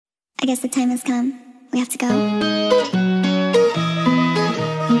I guess the time has come. We have to go.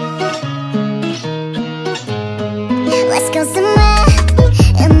 Let's go somewhere.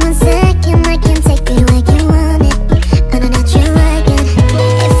 In 1 second I can take it like you want it. I know that you like it.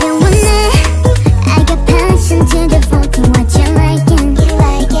 If you want it, I got passion to devote to what you're liking. You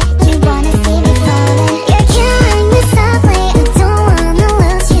like it, you wanna see me falling. You're killing me softly, I don't wanna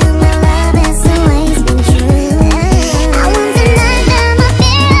lose you. My love has always been true. I won't deny that my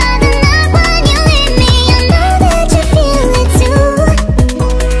fear of the night when you leave me. I know that you feel it too.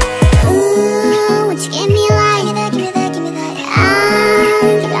 Ooh, would you give me a light? Give me that, give me that.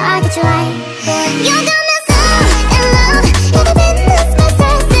 I get you right. You got me so in love. Never been this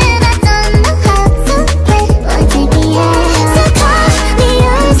possessive. I don't know how to play or take it out. So call me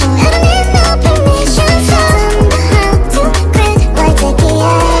yours. I don't need no permission. So I don't know how to quit or take it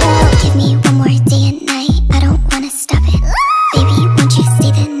out. Give me one more day and night. I don't wanna stop it. Baby, won't you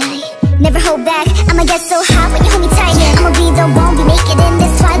stay the night? Never hold back. I'ma get so hot when you hold me tight. I'ma be the one we make it in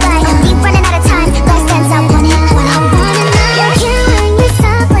this twilight. We running out of time. Last dance, I want it. You're killing me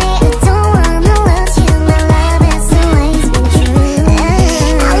softly. I don't wanna lose you. My love has always been true.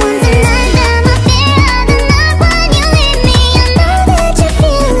 I won't deny that my fear of the night when you leave me. I know that you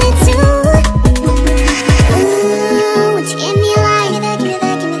feel it too. Ooh, would you give me a light? Give me that, give me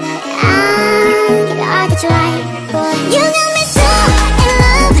that, give me that. I get you right. You got me so in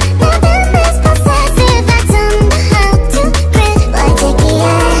love. Never been this possessive. I don't know how to quit or take it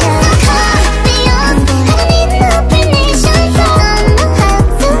out. So call me yours. I don't need no permission. So I don't know how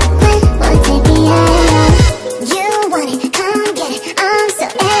to quit or take it out. You want it, come get it. I'm so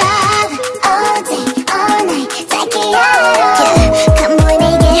in love. All day, all night, take it out. Yeah, come boy,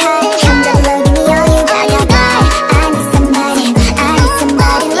 make it hot. Come drop it low, give me all you got. I need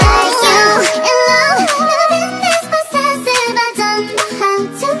somebody like you. In love, never been this possessive. I don't know how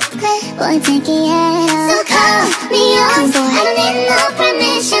to quit or take it out. So call me yours. I don't need no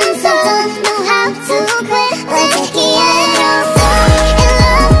permission. So I don't know how to